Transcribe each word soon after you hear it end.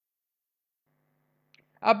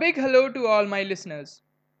A big hello to all my listeners.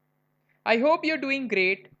 I hope you're doing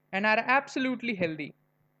great and are absolutely healthy.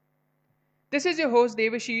 This is your host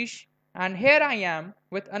Devashish, and here I am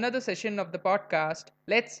with another session of the podcast.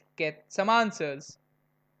 Let's get some answers.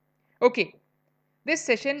 Okay, this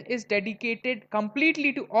session is dedicated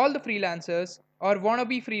completely to all the freelancers or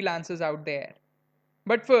wannabe freelancers out there.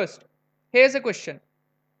 But first, here's a question.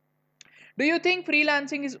 Do you think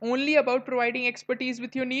freelancing is only about providing expertise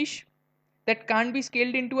with your niche that can't be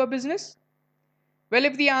scaled into a business? Well,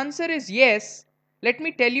 if the answer is yes, let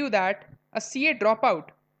me tell you that a CA dropout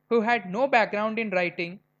who had no background in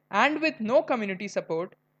writing and with no community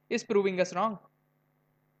support is proving us wrong.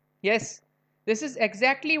 Yes, this is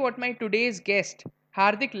exactly what my today's guest,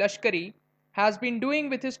 Hardik Lashkari, has been doing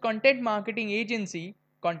with his content marketing agency,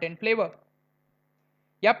 Content Flavor.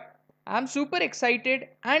 Yep, I'm super excited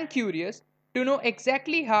and curious to know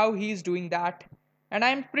exactly how he's doing that, and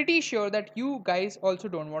I'm pretty sure that you guys also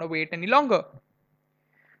don't want to wait any longer.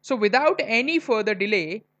 So, without any further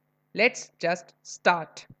delay, let's just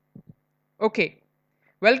start. Okay,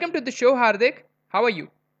 welcome to the show, Hardik. How are you?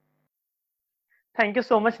 Thank you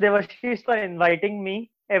so much, Devashish, for inviting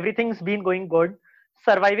me. Everything's been going good,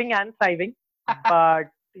 surviving and thriving. But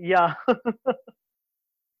yeah,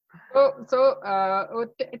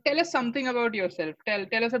 Tell us something about yourself.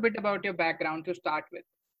 Tell us a bit about your background to start with.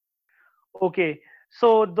 okay.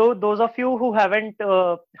 So, those of you who haven't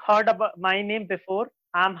heard about my name before,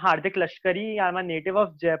 I'm Hardik Lashkari. I'm a native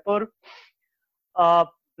of Jaipur. Uh,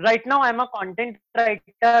 right now, I'm a content writer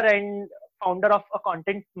and founder of a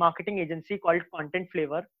content marketing agency called Content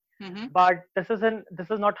Flavor. Mm-hmm. But this is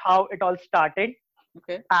not how it all started.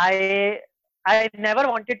 Okay. I I never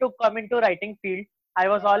wanted to come into writing field. I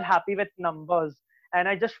was all happy with numbers, and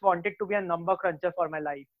I just wanted to be a number cruncher for my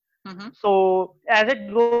life. Mm-hmm. So as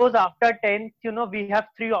it goes after 10th, we have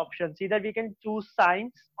three options. Either we can choose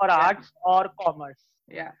science or Yeah. arts or commerce.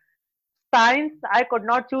 Yeah. Science, I could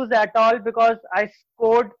not choose at all because I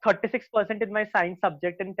scored 36% in my science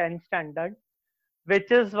subject in 10th standard,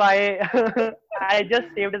 which is why I just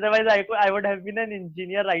saved. Otherwise, I would have been an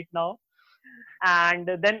engineer right now. And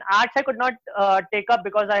then arts I could not take up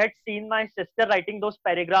because I had seen my sister writing those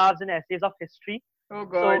paragraphs and essays of history. Oh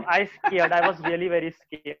So God. I scared. I was really very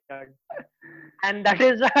scared, and that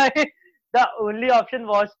is why the only option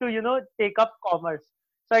was to take up commerce.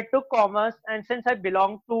 So I took commerce, and since I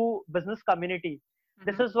belong to business community,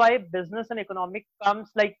 this Mm-hmm. is why business and economic comes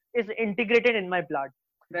like is integrated in my blood.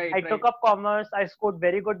 Right. I Right. took up commerce. I scored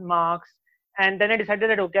very good marks, and then I decided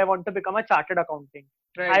that okay, I want to become a chartered accountant.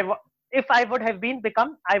 Right. If I would have been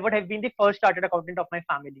become, I would have been the first chartered accountant of my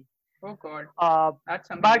family. Oh God. Uh, That's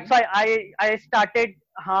but amazing. so I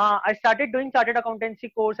started doing chartered accountancy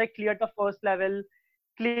course. I cleared the first level,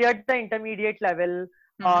 cleared the intermediate level,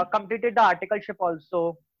 Mm-hmm. completed the articleship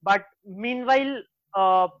also. But meanwhile,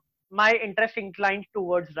 my interest inclined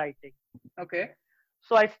towards writing. Okay.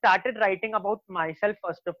 So I started writing about myself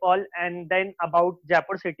first of all, and then about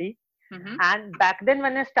Jaipur city. Mm-hmm. And back then,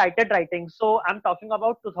 when I started writing, so I'm talking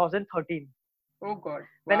about 2013. Oh God.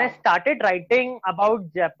 When I Wow. started writing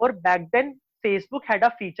about Jaipur, back then Facebook had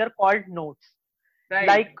a feature called Notes. Right.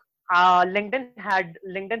 Like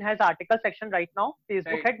LinkedIn has article section right now.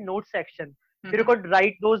 Facebook Right. had Notes section where you Mm-hmm. could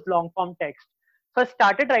write those long form text. So I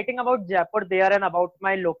started writing about Jaipur there and about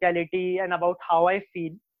my locality and about how I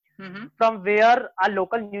feel. Mm-hmm. From where a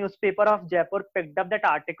local newspaper of Jaipur picked up that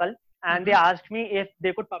article and they Mm-hmm. asked me if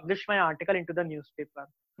they could publish my article into the newspaper.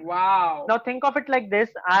 Wow. Now think of it like this: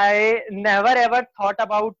 I never ever thought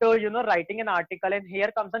about writing an article, and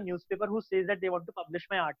here comes a newspaper who says that they want to publish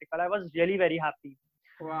my article. I was really very happy.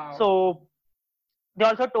 Wow. So they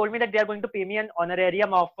also told me that they are going to pay me an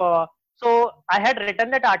honorarium of. So I had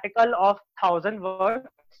written that article of 1,000 words,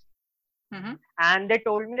 Mm-hmm. and they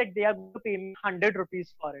told me that they are going to pay me 100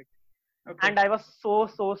 rupees for it. And I Okay. was so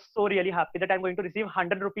really happy that I'm going to receive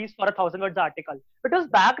 100 rupees for a 1,000 words article. Because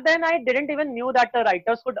back then I didn't even knew that the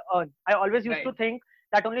writers could earn. I always used Right. to think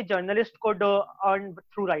that only journalists could earn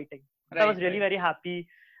through writing. So I Right. was really Right. very happy,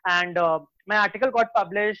 and my article got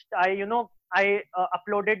published. I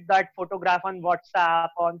uploaded that photograph on WhatsApp,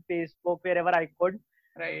 on Facebook, wherever I could.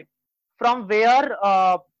 Right. From where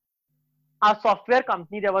a software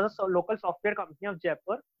company, there was a local software company of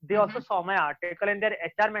Jaipur. They also Mm-hmm. saw my article, and their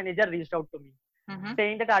HR manager reached out to me Mm-hmm.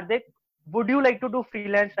 saying that Ardik, would you like to do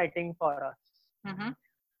freelance writing for us? Mm-hmm.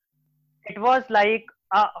 It was like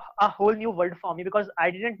a whole new world for me because I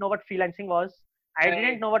didn't know what freelancing was. I didn't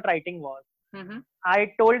Right. know what writing was. Mm-hmm.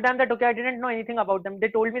 I told them that okay, I didn't know anything about them. They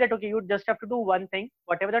told me that okay, you just have to do one thing.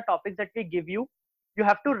 Whatever the topics that we give you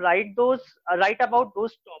have to write about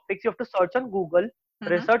those topics. You have to search on Google,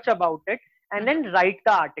 Mm-hmm. research about it, and then write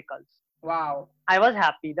the articles. Wow. I was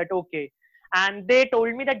happy that okay. And they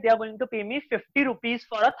told me that they are going to pay me 50 rupees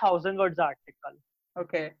for a 1,000 words article.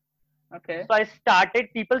 Okay. Okay. So I started,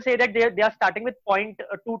 people say that they are starting with point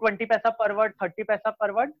 220 paisa per word, 30 paisa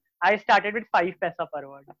per word. I started with 5 paisa per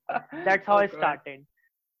word. That's how Oh I God. started.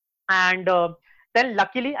 And then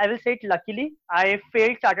luckily, I will say it luckily, I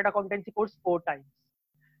failed chartered accountancy course 4 times.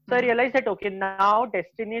 So I realized that okay, now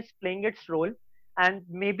destiny is playing its role, and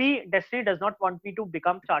maybe destiny does not want me to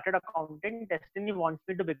become chartered accountant. Destiny wants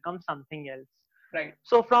me to become something else. Right.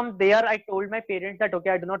 So from there, I told my parents that okay,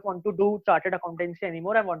 I do not want to do chartered accountancy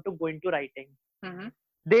anymore. I want to go into writing. Mm-hmm.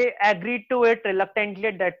 They agreed to it reluctantly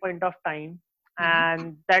at that point of time, Mm-hmm.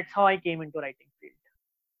 and that's how I came into writing field.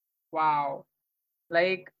 Wow.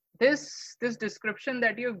 Like this description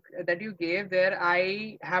that you gave there,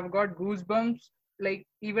 I have got goosebumps, like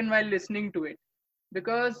even while listening to it,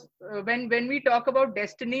 because when we talk about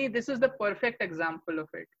destiny, this is the perfect example of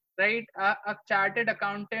it, right? A chartered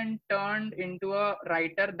accountant turned into a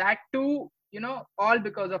writer, that too, all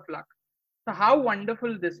because of luck. So how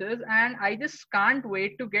wonderful this is, and I just can't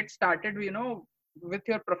wait to get started, with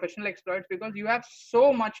your professional exploits, because you have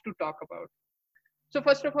so much to talk about. So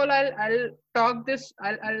first of all, I'll talk this.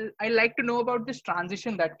 I like to know about this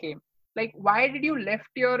transition that came. Like, why did you left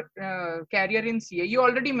your career in CA? You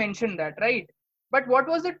already mentioned that, right? But what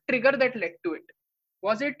was the trigger that led to it?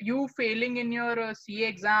 Was it you failing in your CA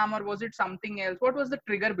exam, or was it something else? What was the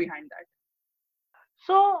trigger behind that?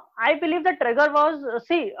 So I believe the trigger was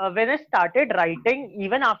when I started writing,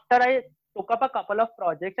 even after I took up a couple of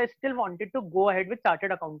projects, I still wanted to go ahead with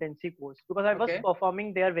chartered accountancy course because I was Okay.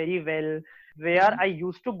 performing there very well. Where I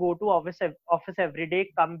used to go to office every day,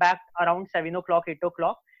 come back around 7 o'clock, 8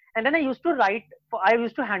 o'clock, and then I used to write. I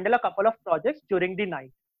used to handle a couple of projects during the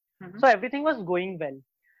night. Mm-hmm. So everything was going well.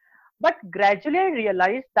 But gradually I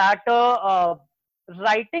realized that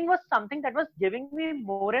writing was something that was giving me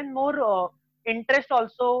more and more interest.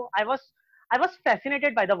 Also, I was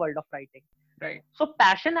fascinated by the world of writing. Right. So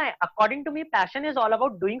passion, according to me, passion is all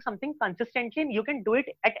about doing something consistently, and you can do it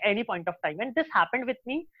at any point of time, and this happened with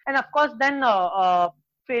me. And of course then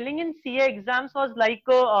failing in CA exams was like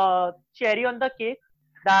cherry on the cake,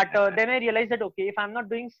 that then I realized that okay, if I'm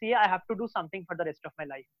not doing CA, I have to do something for the rest of my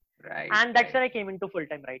life. Right. And that's Right. where I came into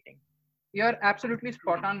full-time writing. You're absolutely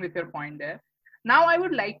spot on with your point there. Now, I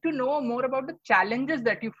would like to know more about the challenges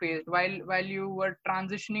that you faced while you were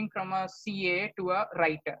transitioning from a CA to a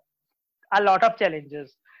writer. A lot of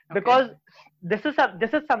challenges, Okay. because this is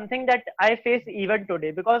something that I face even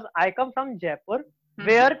today, because I come from Jaipur,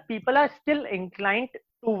 where people are still inclined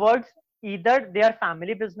towards either their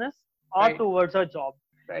family business or Right. towards a job.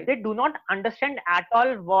 Right. They do not understand at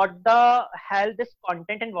all what the hell this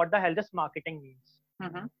content and what the hell this marketing means.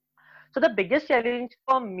 Mm-hmm. So the biggest challenge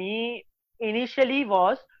for me initially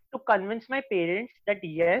was to convince my parents that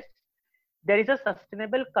yes, there is a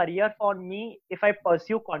sustainable career for me if I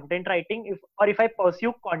pursue content writing, if I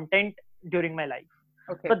pursue content during my life.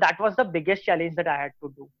 Okay. So that was the biggest challenge that I had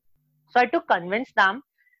to do. So I had to convince them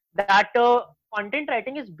that content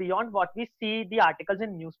writing is beyond what we see the articles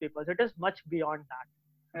in newspapers. It is much beyond that.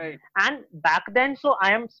 Right. And back then, so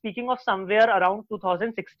I am speaking of somewhere around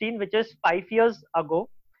 2016, which is 5 years ago.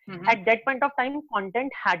 Mm-hmm. At that point of time,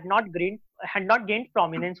 content had not gained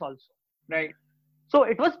prominence also. Right. So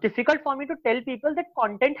it was difficult for me to tell people that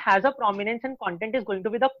content has a prominence and content is going to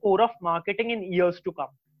be the core of marketing in years to come.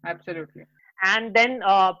 Absolutely. And then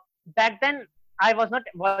back then I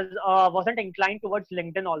wasn't inclined towards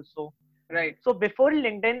LinkedIn also. Right. So before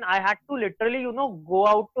LinkedIn, I had to literally go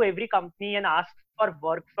out to every company and ask for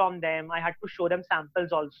work from them. I had to show them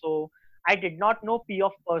samples also. I did not know P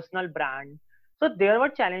of personal brand. So there were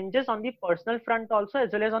challenges on the personal front also,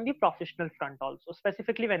 as well as on the professional front also,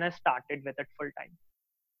 specifically when I started with it full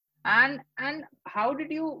time. And how did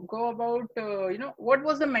you go about, what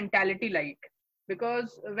was the mentality like?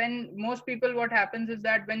 Because when most people, what happens is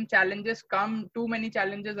that when challenges come, too many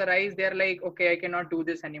challenges arise, they're like, okay, I cannot do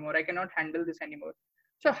this anymore, I cannot handle this anymore.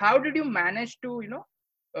 So how did you manage to,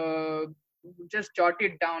 uh, just jot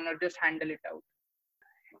it down or just handle it out?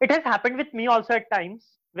 It has happened with me also at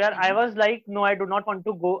times where I Mm-hmm. was like, no, I do not want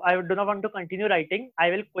to go. I do not want to continue writing. I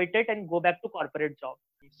will quit it and go back to corporate job.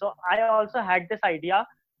 So I also had this idea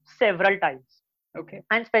several times. Okay.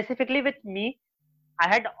 And specifically with me, I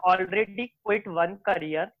had already quit one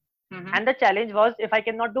career. Mm-hmm. And the challenge was, if I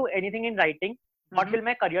cannot do anything in writing, what Mm-hmm. will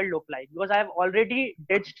my career look like? Because I have already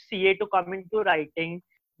ditched CA to come into writing.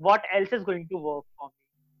 What else is going to work for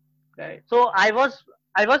me? Right. So I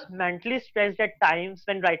was mentally stressed at times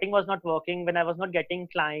when writing was not working, when I was not getting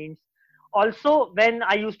clients. Also, when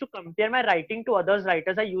I used to compare my writing to others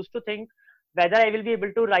writers, I used to think, whether I will be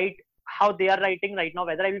able to write how they are writing right now,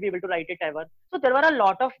 whether I will be able to write it ever. So there were a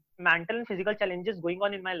lot of mental and physical challenges going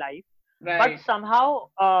on in my life. But Right. somehow,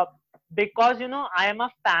 because I am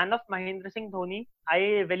a fan of Mahendra Singh Dhoni,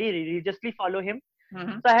 I very religiously follow him.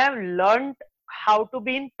 Mm-hmm. So I have learned how to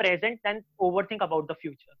be in present and overthink about the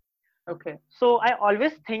future. Okay. So I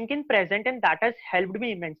always think in present, and that has helped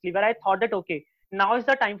me immensely. Where I thought that okay, now is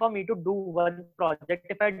the time for me to do one project.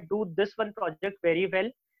 If I do this one project very well,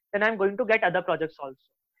 then I'm going to get other projects also.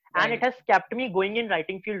 And it Right. has kept me going in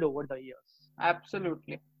writing field over the years.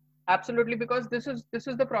 Absolutely. Absolutely, because this is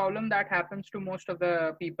the problem that happens to most of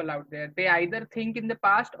the people out there. They either think in the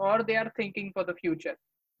past or they are thinking for the future.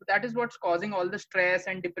 That is what's causing all the stress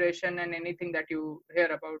and depression and anything that you hear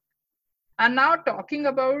about. And now talking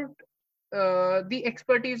about the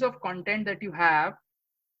expertise of content that you have.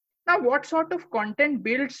 Now, what sort of content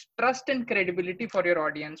builds trust and credibility for your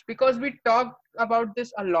audience? Because we talk about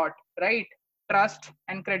this a lot, right? Trust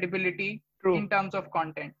and credibility True. in terms of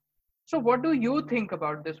content. So, what do you think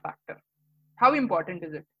about this factor? How important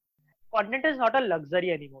is it? Content is not a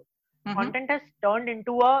luxury anymore. Mm-hmm. Content has turned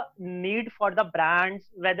into a need for the brands.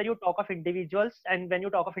 Whether you talk of individuals, and when you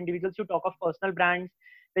talk of individuals, you talk of personal brands.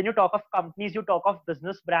 When you talk of companies, you talk of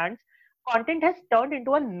business brands. Content has turned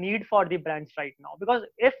into a need for the brands right now, because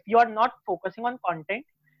if you are not focusing on content,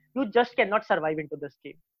 you just cannot survive into this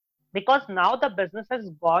game. Because now the business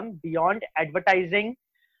has gone beyond advertising,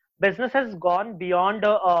 business has gone beyond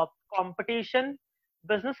competition,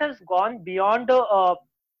 business has gone beyond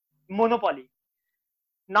monopoly.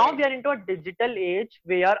 Now Right. we are into a digital age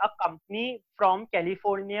where a company from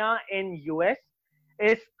California in US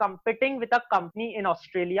is competing with a company in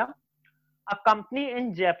Australia. A company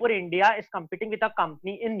in Jaipur, India is competing with a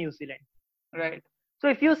company in New Zealand. Right. So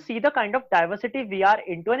if you see the kind of diversity we are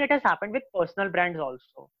into, and it has happened with personal brands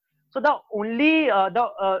also. So the only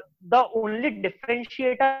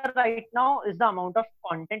differentiator right now is the amount of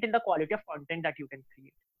content and the quality of content that you can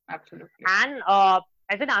create. Absolutely. And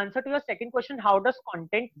as an answer to your second question, how does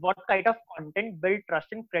content, what kind of content build trust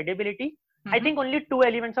and credibility? I Mm-hmm. think only two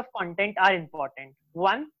elements of content are important.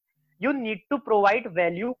 One, you need to provide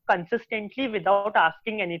value consistently without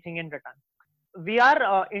asking anything in return. We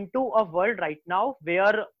are into a world right now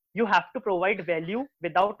where you have to provide value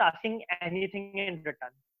without asking anything in return.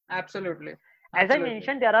 Absolutely. As I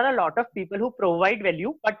mentioned, Absolutely. there are a lot of people who provide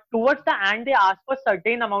value, but towards the end, they ask for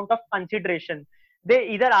certain amount of consideration. They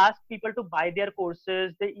either ask people to buy their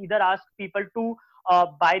courses, they either ask people to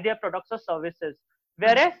buy their products or services. Mm-hmm.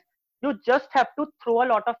 Whereas you just have to throw a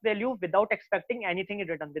lot of value without expecting anything in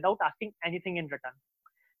return, without asking anything in return.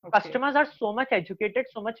 Okay. Customers are so much educated,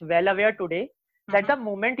 so much well aware today, that Mm-hmm. the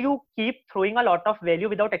moment you keep throwing a lot of value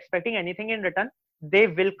without expecting anything in return, they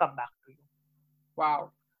will come back to you.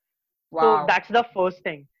 Wow. So Wow. that's the first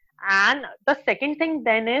thing. And the second thing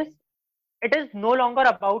then is, it is no longer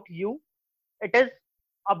about you, it is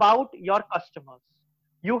about your customers.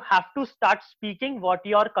 You have to start speaking what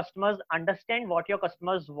your customers understand, what your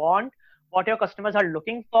customers want, what your customers are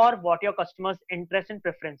looking for, what your customers' interests and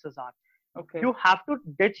preferences are. Okay. You have to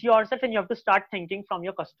ditch yourself and you have to start thinking from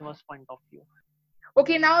your customer's point of view.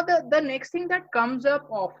 Okay, now the next thing that comes up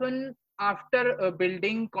often after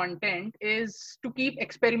building content is to keep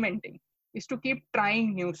experimenting, is to keep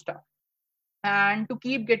trying new stuff and to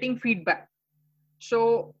keep getting feedback.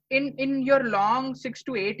 So in your long 6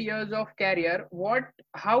 to 8 years of career, what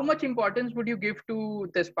how much importance would you give to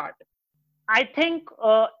this part? I think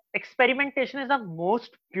experimentation is the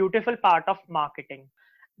most beautiful part of marketing.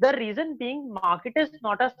 The reason being, market is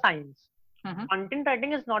not a science. Mm-hmm. Content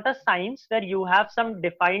writing is not a science where you have some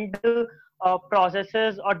defined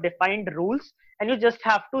processes or defined rules and you just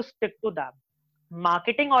have to stick to them.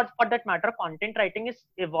 Marketing, or for that matter, content writing, is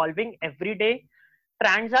evolving every day.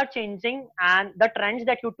 Trends are changing, and the trends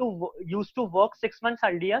that used to work 6 months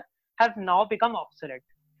earlier have now become obsolete.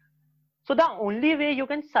 So the only way you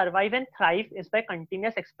can survive and thrive is by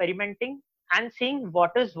continuous experimenting and seeing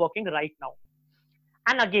what is working right now.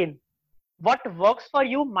 And again, what works for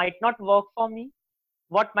you might not work for me.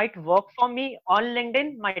 What might work for me on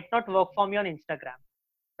LinkedIn might not work for me on Instagram.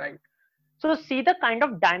 Right. So see the kind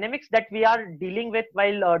of dynamics that we are dealing with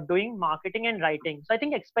while doing marketing and writing. So I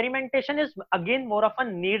think experimentation is again more of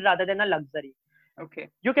a need rather than a luxury. Okay.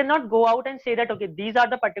 You cannot go out and say that okay, these are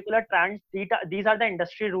the particular trends, these are the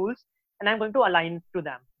industry rules, and I'm going to align to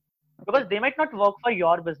them, Okay. because they might not work for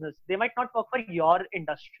your business, they might not work for your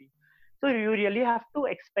industry. So you really have to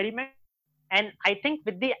experiment. And I think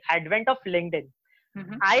with the advent of LinkedIn,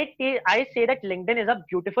 Mm-hmm. I say that LinkedIn is a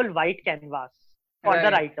beautiful white canvas for the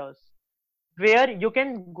Right. writers, where you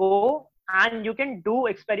can go and you can do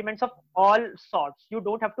experiments of all sorts. You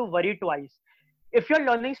don't have to worry twice. If you're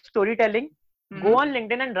learning storytelling, go on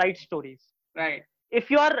LinkedIn and write stories. Right. If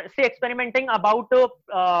you are, say, experimenting about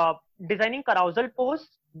designing carousel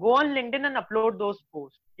posts, go on LinkedIn and upload those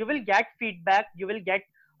posts. You will get feedback. You will get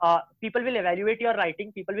people will evaluate your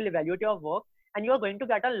writing. People will evaluate your work, and you are going to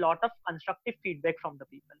get a lot of constructive feedback from the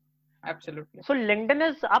people. Absolutely. So LinkedIn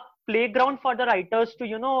is a playground for the writers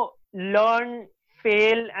to learn,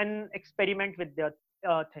 fail, and experiment with their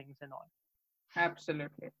things and all.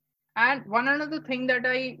 Absolutely. And one another thing that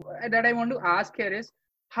I want to ask here is,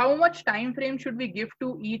 how much time frame should we give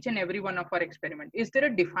to each and every one of our experiment? Is there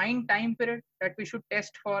a defined time period that we should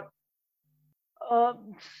test for? Uh,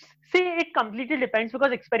 See, it completely depends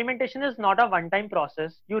because experimentation is not a one-time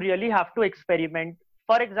process. You really have to experiment.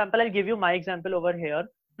 For example, I'll give you my example over here.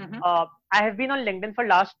 Mm-hmm. I have been on LinkedIn for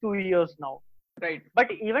last 2 years now. Right. But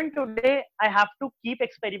even today, I have to keep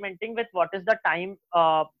experimenting with what is the time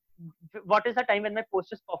when my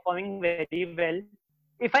post is performing very well.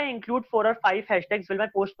 If I include 4 or 5 hashtags, will my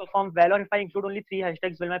post perform well? Or if I include only 3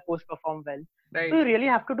 hashtags, will my post perform well? Right. So you really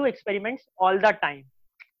have to do experiments all the time.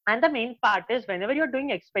 And the main part is whenever you're doing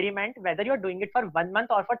experiment, whether you're doing it for 1 month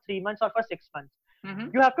or for 3 months or for 6 months, Mm-hmm.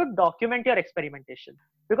 you have to document your experimentation.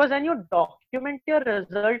 Because when you document your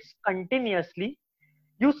results continuously,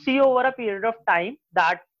 you see over a period of time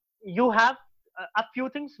that you have a few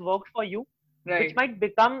things worked for you, Right. which might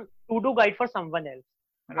become to-do guide for someone else.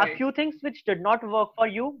 Right. A few things which did not work for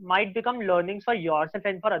you might become learnings for yourself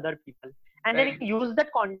and for other people. And then Right. you use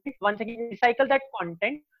that content, once again, recycle that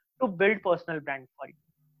content to build personal brand for you.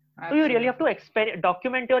 So you really have to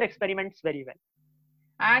document your experiments very well.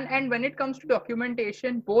 And when it comes to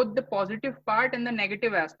documentation, both the positive part and the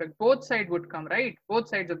negative aspect, both sides would come, right? Both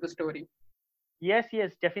sides of the story. Yes,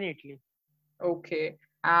 definitely. Okay.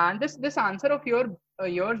 And this answer of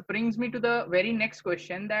yours brings me to the very next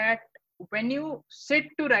question, that when you sit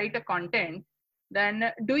to write a content,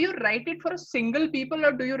 then do you write it for a single people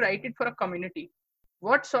or do you write it for a community?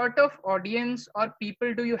 What sort of audience or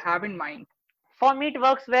people do you have in mind? For me, it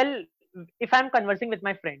works well if I'm conversing with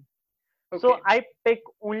my friend. Okay. So I pick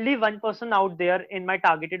only one person out there in my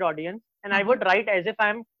targeted audience, and I would write as if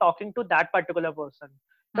I'm talking to that particular person.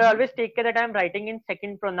 So I always take care that I'm writing in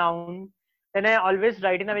second pronoun. Then I always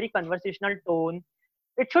write in a very conversational tone.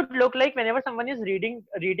 It should look like whenever someone is reading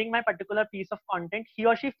my particular piece of content, he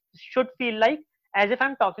or she should feel like as if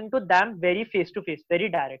I'm talking to them very face to face, very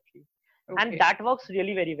directly. Okay. And that works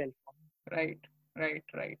really very well for me.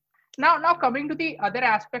 Right. Now coming to the other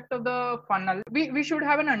aspect of the funnel, we should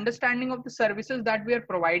have an understanding of the services that we are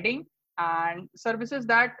providing and services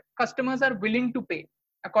that customers are willing to pay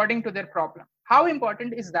according to their problem. How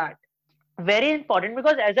important is that? Very important,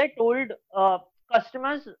 because as I told,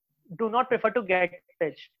 customers do not prefer to get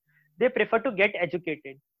pitched. They prefer to get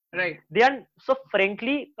educated. Right. They are, so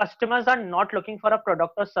frankly, customers are not looking for a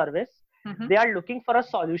product or service. They are looking for a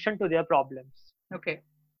solution to their problems. Okay.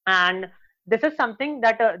 And this is something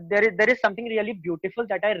that there is something really beautiful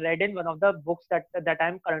that I read in one of the books that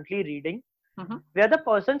I'm currently reading, where the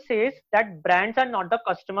person says that brands are not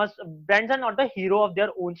the hero of their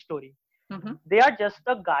own story. They are just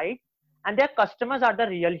the guide, and their customers are the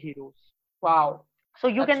real heroes. Wow. So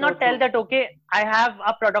you cannot tell that, okay, I have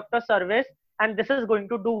a product or service and this is going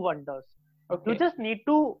to do wonders. Okay. You just need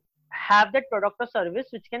to have that product or service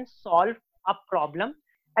which can solve a problem,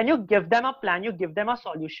 and you give them a plan, you give them a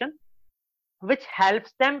solution which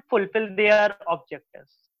helps them fulfill their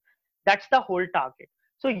objectives. That's the whole target.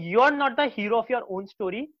 So you're not the hero of your own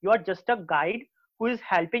story. You are just a guide who is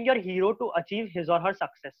helping your hero to achieve his or her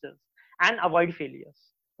successes and avoid failures.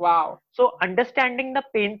 Wow. So understanding the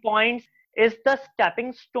pain points is the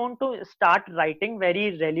stepping stone to start writing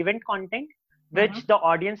very relevant content which the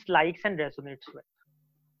audience likes and resonates with.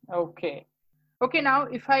 Okay. Now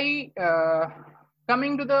if I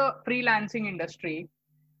coming to the freelancing industry,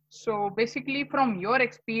 so basically from your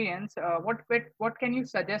experience, what can you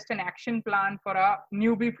suggest an action plan for a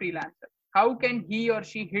newbie freelancer? How can he or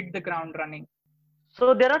she hit the ground running?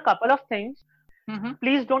 So there are a couple of things.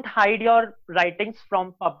 Please don't hide your writings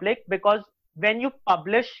from public, because when you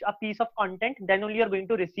publish a piece of content, then only you're going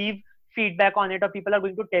to receive feedback on it, or people are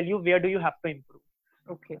going to tell you where do you have to improve.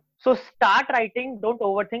 Okay. So start writing, don't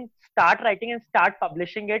overthink, start writing and start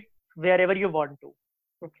publishing it wherever you want to.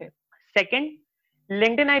 Okay. Second,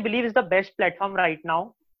 LinkedIn, I believe, is the best platform right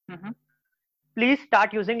now. Please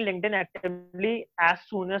start using LinkedIn actively as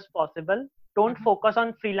soon as possible. Don't focus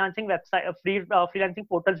on freelancing freelancing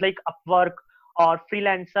portals like Upwork or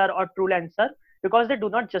Freelancer or Truelancer, because they do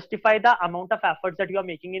not justify the amount of efforts that you are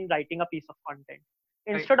making in writing a piece of content.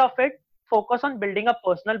 Instead of it, focus on building a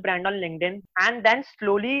personal brand on LinkedIn, and then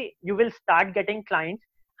slowly you will start getting clients,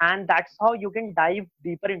 and that's how you can dive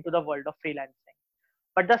deeper into the world of freelancing.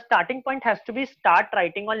 But the starting point has to be start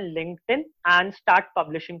writing on LinkedIn and start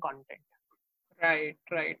publishing content. Right,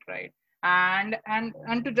 right, right. And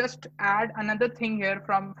to just add another thing here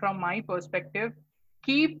from my perspective,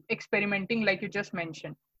 keep experimenting like you just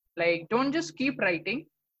mentioned. Like don't just keep writing,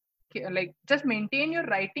 like just maintain your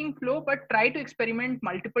writing flow, but try to experiment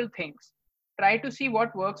multiple things. Try to see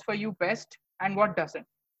what works for you best and what doesn't.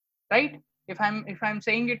 Right? If I'm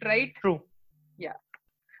saying it right, True. yeah.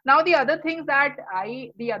 Now the other thing that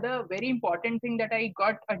the other very important thing that I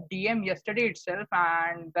got a DM yesterday itself,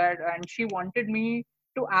 and she wanted me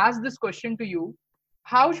to ask this question to you: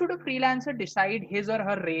 how should a freelancer decide his or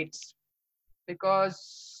her rates?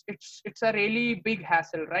 Because it's a really big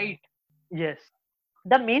hassle, right? Yes.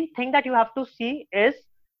 The main thing that you have to see is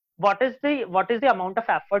what is the amount of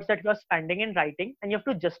efforts that you are spending in writing, and you have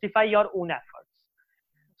to justify your own efforts.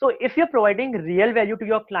 So if you're providing real value to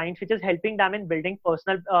your clients, which is helping them in building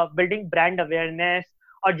brand awareness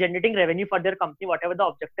or generating revenue for their company, whatever the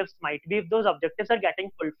objectives might be, if those objectives are getting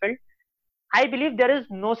fulfilled, I believe there is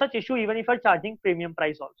no such issue even if you're charging premium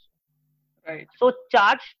price also. Right, So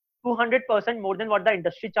charge 200% more than what the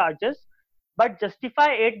industry charges, but justify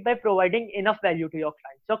it by providing enough value to your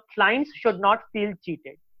clients. So clients should not feel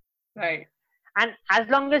cheated. right. And as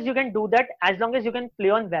long as you can do that, as long as you can play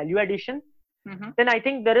on value addition, Mm-hmm. then I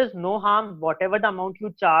think there is no harm whatever the amount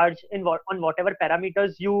you charge on whatever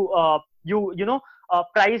parameters you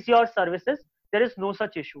price your services. There is no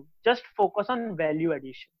such issue. Just focus on value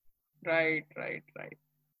addition. Right, right, right.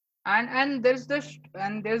 And there's this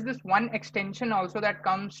one extension also that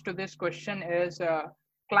comes to this question is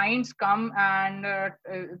clients come and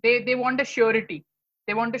they want a surety.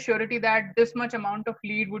 They want a surety that this much amount of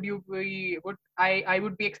lead would I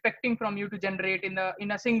would be expecting from you to generate in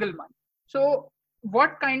a single month. So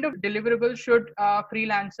what kind of deliverables should a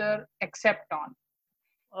freelancer accept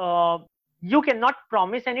on? You cannot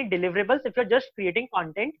promise any deliverables if you're just creating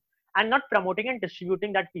content and not promoting and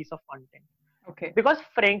distributing that piece of content. Okay. Because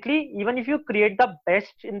frankly, even if you create the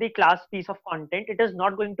best in the class piece of content, it is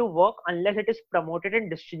not going to work unless it is promoted and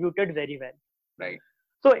distributed very well. Right.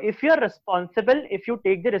 So if you're responsible, if you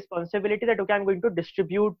take the responsibility that, okay, I'm going to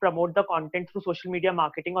distribute, promote the content through social media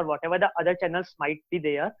marketing or whatever the other channels might be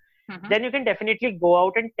there, Mm-hmm. then you can definitely go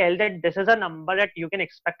out and tell that this is a number that you can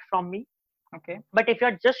expect from me. Okay. But if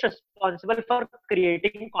you're just responsible for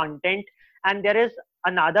creating content and there is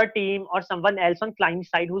another team or someone else on client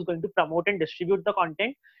side who's going to promote and distribute the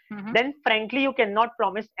content, Mm-hmm. then frankly, you cannot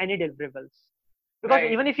promise any deliverables. Because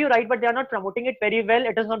Right. even if you write, but they are not promoting it very well,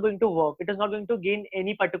 it is not going to work. It is not going to gain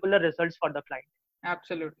any particular results for the client.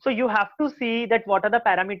 Absolutely. So you have to see that what are the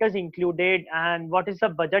parameters included and what is the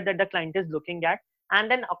budget that the client is looking at, and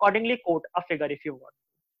then accordingly quote a figure if you want.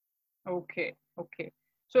 Okay. Okay.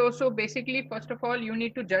 So basically, first of all, you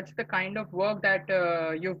need to judge the kind of work that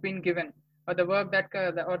you've been given, or the work that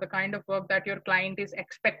or the kind of work that your client is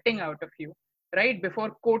expecting out of you, right?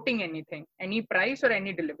 Before quoting anything, any price or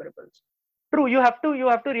any deliverables. True, you have to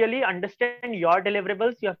really understand your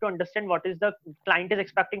deliverables. You have to understand what is the client is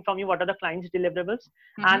expecting from you, what are the client's deliverables,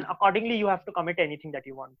 Mm-hmm. and accordingly you have to commit anything that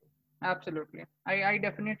you want to. Absolutely. I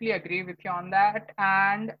definitely agree with you on that.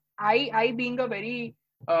 And I being a very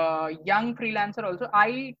young freelancer also,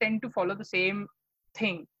 I tend to follow the same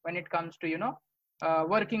thing when it comes to,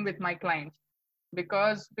 working with my clients.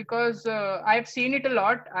 Because I've seen it a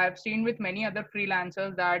lot. I've seen with many other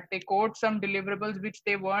freelancers that they quote some deliverables which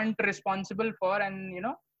they weren't responsible for, and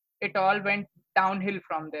it all went downhill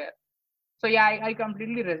from there. So yeah, I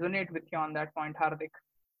completely resonate with you on that point, Hardik.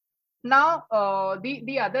 Now,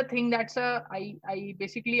 the other thing that's I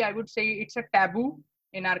basically I would say it's a taboo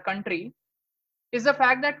in our country is the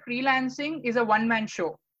fact that freelancing is a one man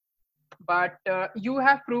show. But you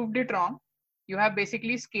have proved it wrong. You have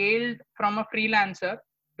basically scaled from a freelancer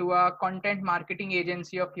to a content marketing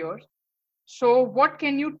agency of yours. So what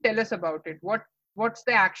can you tell us about it? What's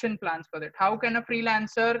the action plans for that? How can a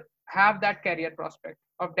freelancer have that career prospect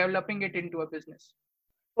of developing it into a business?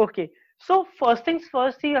 Okay, so first things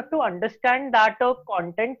first, you have to understand that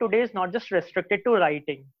content today is not just restricted to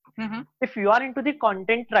writing. Mm-hmm. If you are into the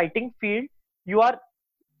content writing field, you are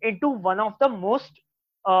into uh, one of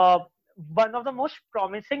the most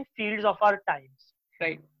promising fields of our times,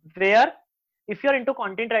 Right. where if you're into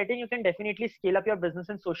content writing, you can definitely scale up your business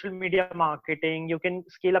in social media marketing. You can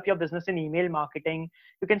scale up your business in email marketing.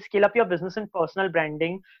 You can scale up your business in personal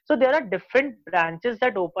branding. So there are different branches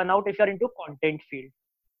that open out if you're into content field.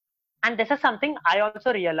 And this is something I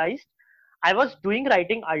also realized. I was doing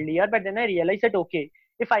writing earlier, but then I realized that, okay,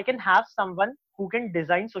 if I can have someone who can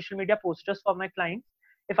design social media posters for my clients,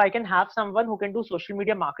 if I can have someone who can do social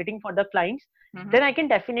media marketing for the clients, then I can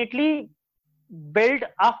definitely build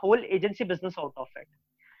a whole agency business out of it.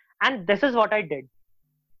 And this is what I did.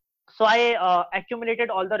 So I accumulated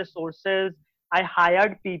all the resources, I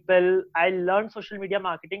hired people, I learned social media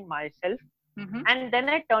marketing myself, and then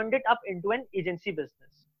I turned it up into an agency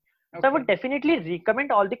business. So I would definitely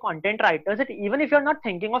recommend all the content writers that even if you're not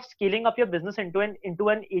thinking of scaling up your business into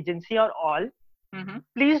an agency or all,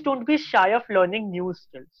 please don't be shy of learning new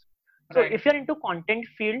skills. So if you're into content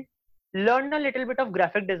field, learn a little bit of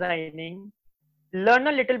graphic designing, learn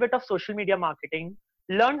a little bit of social media marketing,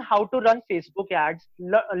 learn how to run Facebook ads,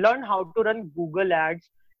 learn how to run Google ads,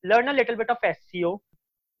 learn a little bit of SEO.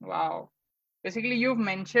 Wow. Basically, you've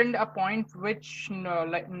mentioned a point which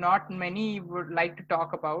like not many would like to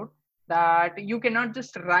talk about. That you cannot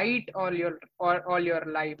just write all your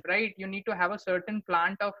life, right? You need to have a certain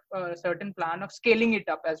plan of scaling it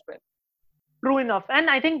up as well. True enough. And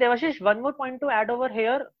I think Devashish, one more point to add over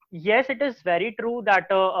here. Yes, it is very true that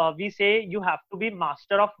we say you have to be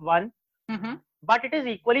master of one, but it is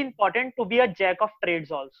equally important to be a jack of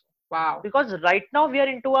trades also. Wow. Because right now we are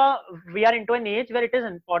into an age where it is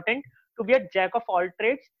important to be a jack of all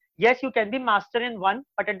trades. Yes, you can be master in one,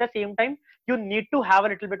 but at the same time, you need to have a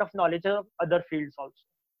little bit of knowledge of other fields also.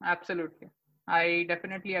 Absolutely. I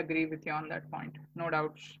definitely agree with you on that point. No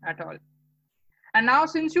doubts at all. And now,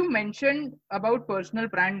 since you mentioned about personal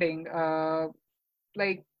branding,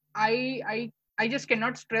 like I, I, I just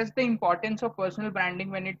cannot stress the importance of personal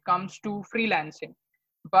branding when it comes to freelancing.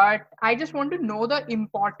 But I just want to know the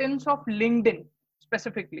importance of LinkedIn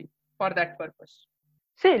specifically for that purpose.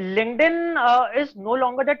 See, LinkedIn is no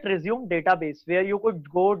longer that resume database where you could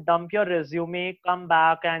go dump your resume, come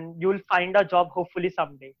back, and you'll find a job hopefully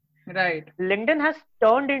someday. Right. LinkedIn has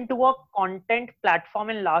turned into a content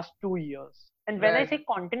platform in last 2 years. And when I say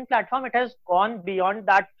content platform, it has gone beyond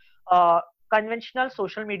that conventional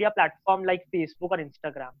social media platform like Facebook or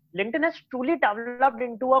Instagram. LinkedIn has truly developed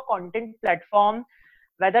into a content platform,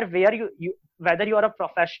 whether you are a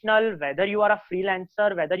professional, whether you are a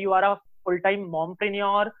freelancer, whether you are a full-time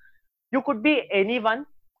mompreneur, you could be anyone.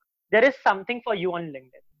 There is something for you on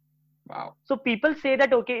LinkedIn. Wow. So people say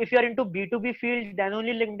that, okay, if you're into B2B field, then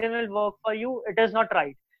only LinkedIn will work for you. It is not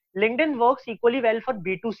right. LinkedIn works equally well for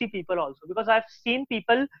B2C people also, because I've seen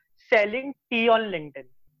people selling tea on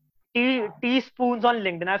LinkedIn, teaspoons on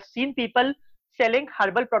LinkedIn. I've seen people selling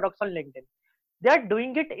herbal products on LinkedIn. They are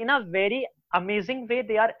doing it in a very amazing way.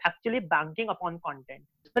 They are actually banking upon content.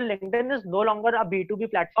 So LinkedIn is no longer a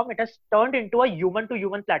B2B platform. It has turned into a human to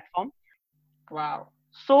human platform. Wow.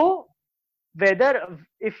 So whether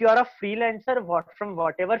if you are a freelancer, from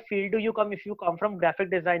whatever field do you come, if you come from graphic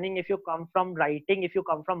designing, if you come from writing, if you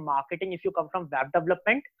come from marketing, if you come from web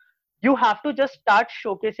development, you have to just start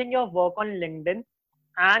showcasing your work on LinkedIn,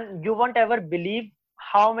 and you won't ever believe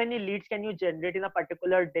how many leads can you generate in a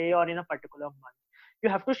particular day or in a particular month. You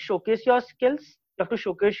have to showcase your skills, you have to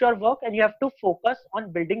showcase your work, and you have to focus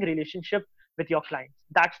on building relationship with your clients.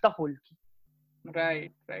 That's the whole key.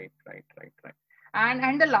 Right.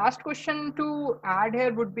 And the last question to add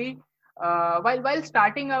here would be, while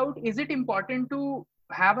starting out, is it important to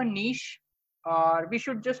have a niche, or we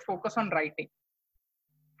should just focus on writing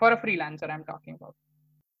for a freelancer? I'm talking about.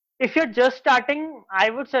 If you're just starting, I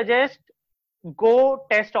would suggest go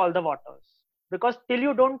test all the waters, because till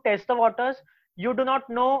you don't test the waters, you do not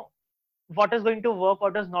know what is going to work,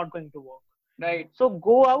 what is not going to work. Right. So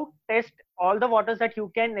go out, test all the waters that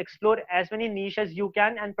you can, explore as many niche as you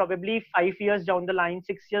can, and probably 5 years down the line,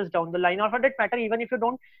 6 years down the line, or for that matter, even if you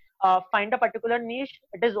don't find a particular niche,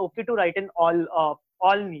 it is okay to write in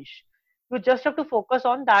all niche. You just have to focus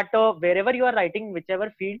on that. Wherever you are writing,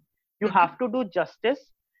 whichever field, you have to do justice,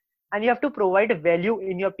 and you have to provide value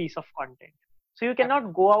in your piece of content. So you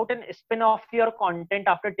cannot go out and spin off your content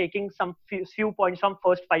after taking some few points from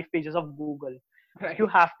first 5 pages of Google. Right. You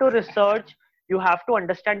have to research, you have to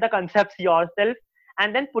understand the concepts yourself,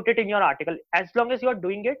 and then put it in your article. As long as you are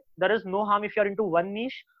doing it, there is no harm if you are into one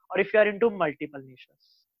niche or if you are into multiple niches.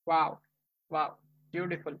 Wow,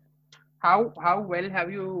 beautiful. How well have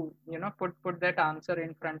you put that answer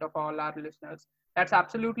in front of all our listeners? That's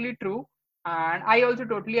absolutely true, and I also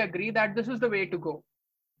totally agree that this is the way to go.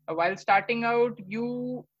 While starting out,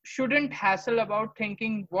 you shouldn't hassle about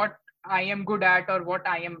thinking what I am good at or what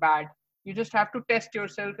I am bad. You just have to test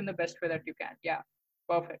yourself in the best way that you can. Yeah,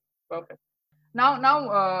 perfect. Now,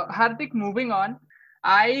 Hardik, moving on,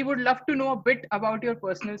 I would love to know a bit about your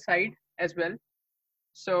personal side as well.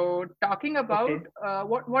 So, talking about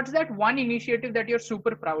what's that one initiative that you're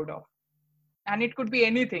super proud of, and it could be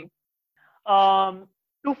anything.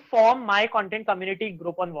 to form my content community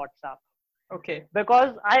group on WhatsApp, Okay.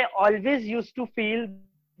 because I always used to feel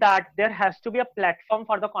that there has to be a platform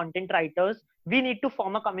for the content writers. We need to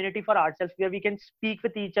form a community for ourselves where we can speak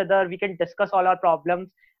with each other, we can discuss all our problems,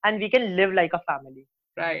 and we can live like a family.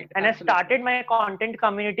 Right. And I Absolutely. started my content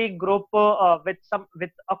community group with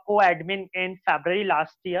a co-admin in February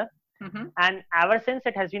last year, Mm-hmm. and ever since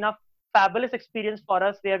it has been a fabulous experience for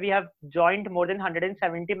us where we have joined more than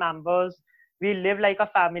 170 members. We live like a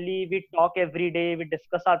family, we talk every day, we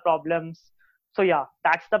discuss our problems. So yeah,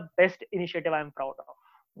 that's the best initiative I'm proud of.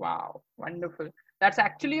 Wow, wonderful. That's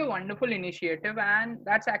actually a wonderful initiative, and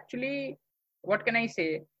that's actually, what can I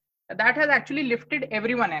say? That has actually lifted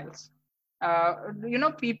everyone else.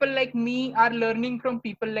 People like me are learning from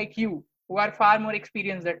people like you who are far more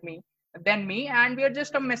experienced than me, and we are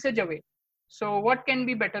just a message away. So, what can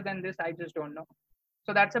be better than this? I just don't know.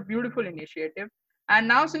 So, that's a beautiful initiative. And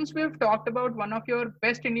now, since we've talked about one of your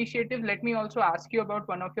best initiatives, let me also ask you about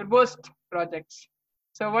one of your worst projects.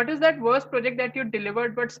 So, what is that worst project that you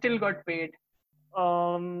delivered but still got paid?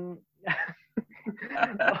 Um,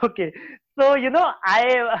 okay, so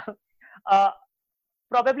I uh,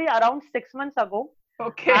 probably around 6 months ago, I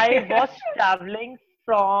Okay. was traveling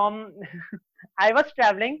from I was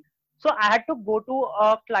traveling, so I had to go to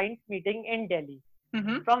a client meeting in Delhi.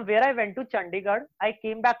 Mm-hmm. From where I went to Chandigarh, I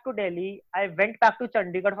came back to Delhi. I went back to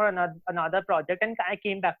Chandigarh for another project, and I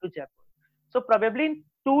came back to Jaipur. So probably in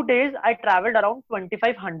 2 days, I traveled around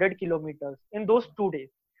 2,500 kilometers in those 2 days.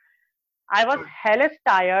 I was hellish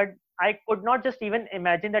tired. I could not just even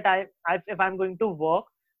imagine that if I'm going to work.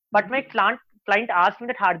 But my client asked me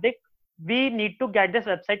that, Hardik, we need to get this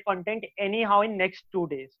website content anyhow in next 2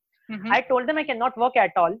 days. Mm-hmm. I told them I cannot work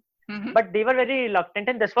at all, Mm-hmm. but they were very reluctant,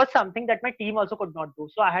 and this was something that my team also could not do.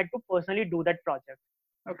 So I had to personally do that project.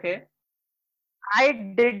 Okay.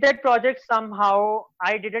 I did that project somehow.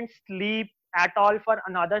 I didn't sleep at all for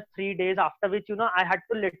another 3 days. After which, I had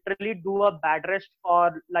to literally do a bed rest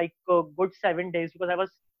for like a good 7 days because I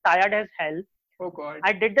was tired as hell. Oh God.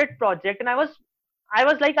 I did that project, and I was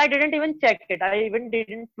like, I didn't even check it. I even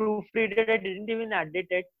didn't proofread it. I didn't even edit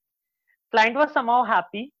it. Client was somehow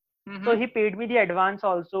happy, so Mm-hmm. he paid me the advance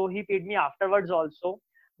also. He paid me afterwards also.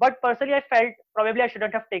 But personally, I felt probably I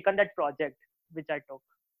shouldn't have taken that project which I took.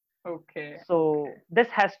 Okay. So Okay. this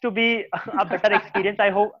has to be a better experience.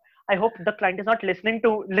 I hope the client is not listening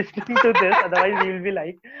to listening to this. Otherwise, he will be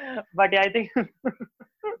like. But yeah, I think.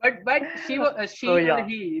 But So she or yeah,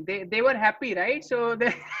 they were happy, right? So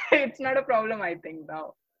it's not a problem, I think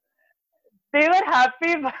now. they were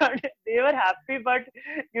happy, but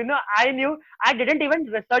I knew I didn't even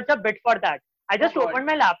research a bit for that. I Oh just God. opened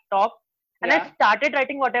my laptop and I Yeah. started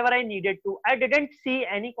writing whatever I needed to. I didn't see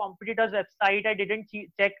any competitor's website. I didn't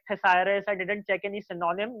check thesaurus. I didn't check any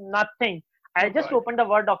synonym. Nothing. I Oh just God. opened a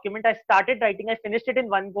Word document. I started writing. I finished it in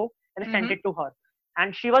one go and I sent Mm-hmm. it to her.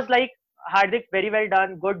 And she was like, Hardik, very well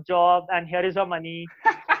done. Good job. And here is your money.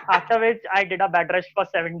 After which I did a bed rest for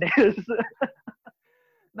 7 days.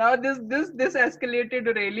 Now this escalated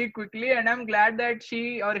really quickly, and I'm glad that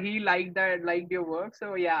she or he liked your work.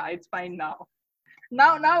 So yeah, it's fine now.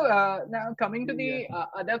 Now coming to Yeah. the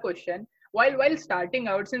other question. While starting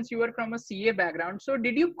out, since you were from a CA background, so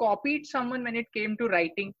did you copy someone when it came to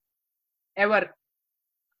writing ever,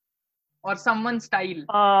 or someone's style?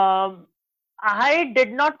 I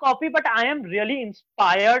did not copy, but I am really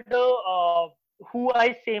inspired who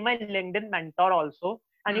I say my LinkedIn mentor also.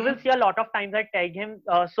 And you will Mm-hmm. see a lot of times I tag him.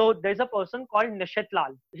 So there's a person called Nishit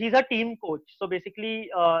Lal. He's a team coach. So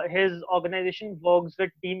basically, his organization works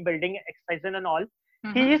with team building exercises and all. He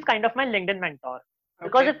Mm-hmm. is kind of my LinkedIn mentor.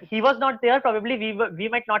 Because Okay. if he was not there, probably we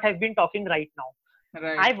might not have been talking right now. I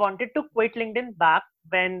Right. wanted to quit LinkedIn back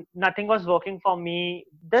when nothing was working for me.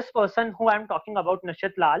 This person who I'm talking about,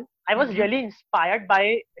 Nishit Lal, I was Mm-hmm. really inspired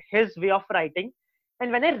by his way of writing.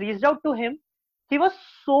 And when I reached out to him, he was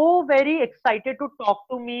so very excited to talk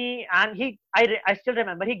to me. And I still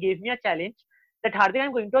remember, he gave me a challenge that, Hardik,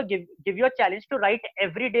 I'm going to give you a challenge to write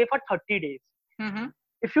every day for 30 days. Mm-hmm.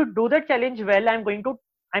 If you do the challenge well, I'm going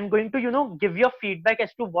to give you a feedback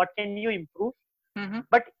as to what can you improve. Mm-hmm.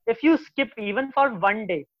 But if you skip even for one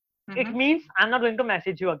day, it Mm-hmm. means I'm not going to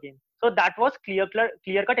message you again. So that was clear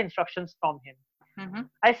cut instructions from him. Mm-hmm.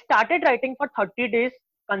 I started writing for 30 days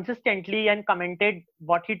consistently and commented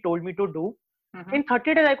what he told me to do. Mm-hmm. In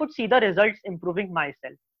 30 days, I could see the results improving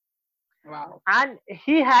myself. Wow. And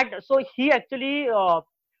he actually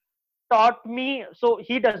taught me. So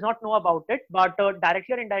he does not know about it, but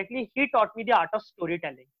directly or indirectly, he taught me the art of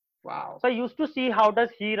storytelling. Wow. So I used to see how does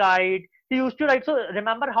he write. He used to write. So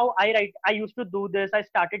remember how I write. I used to do this. I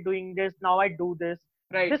started doing this. Now I do this.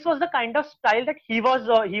 Right. This was the kind of style that he was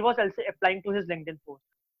also applying to his LinkedIn post.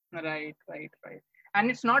 Right, right, right. And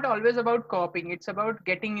it's not always about copying, it's about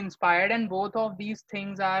getting inspired. And both of these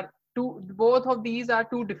are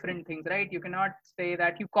two different things, right? You cannot say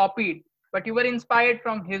that you copied, but you were inspired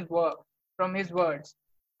from his work, from his words.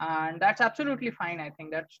 And that's absolutely fine. I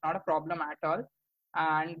think that's not a problem at all.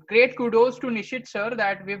 And great kudos to Nishit sir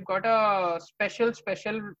that we've got a special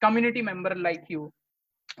community member like you.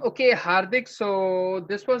 Okay, Hardik, so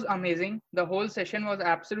this was amazing. The whole session was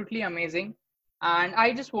absolutely amazing. And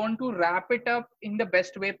I just want to wrap it up in the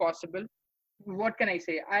best way possible. What can I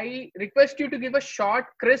say? I request you to give a short,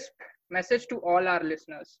 crisp message to all our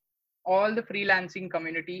listeners, all the freelancing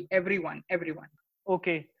community, everyone.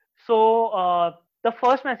 Okay. So the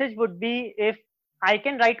first message would be, if I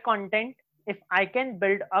can write content, if I can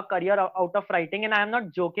build a career out of writing, and I am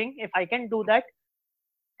not joking, if I can do that,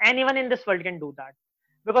 anyone in this world can do that.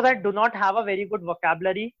 Because I do not have a very good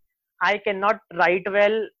vocabulary. I cannot write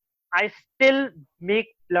well. I still make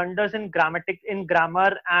blunders in grammar,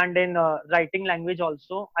 and in writing language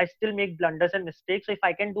also. I still make blunders and mistakes. So if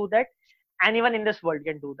I can do that, anyone in this world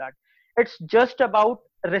can do that. It's just about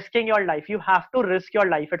risking your life. You have to risk your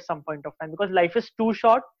life at some point of time, because life is too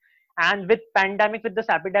short. And with pandemic, with this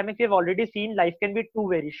epidemic, we've already seen life can be too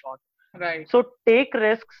very short. Right. So take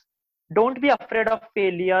risks. Don't be afraid of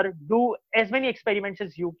failure. Do as many experiments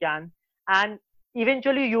as you can, and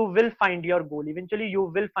eventually you will find your goal. Eventually you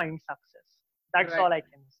will find success. That's Right. all I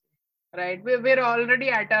can say. Right. We're already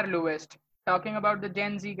at our lowest. Talking about the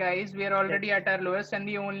Gen Z guys, we're Yes, already at our lowest, and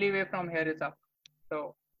the only way from here is up.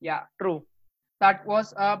 So, yeah. true. That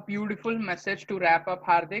was a beautiful message to wrap up,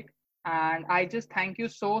 Hardik. And I just thank you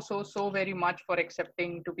so very much for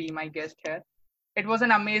accepting to be my guest here. It was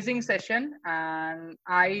an amazing session, and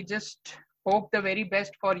I just hope the very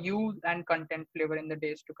best for you and Content Flavor in the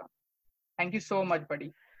days to come. Thank you so much,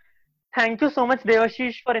 buddy. Thank you so much,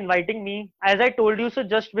 Devashish, for inviting me. As I told you, so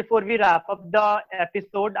just before we wrap up the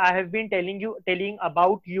episode, I have been telling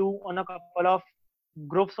about you on a couple of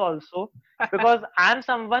groups also, because I'm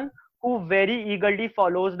someone who very eagerly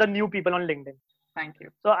follows the new people on LinkedIn. Thank you.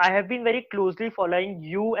 So I have been very closely following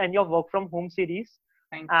you and your work from home series.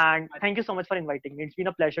 Thank you so And much. thank you so much for inviting me. It's been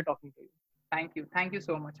a pleasure talking to you. Thank you. Thank you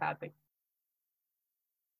so much, Hardik.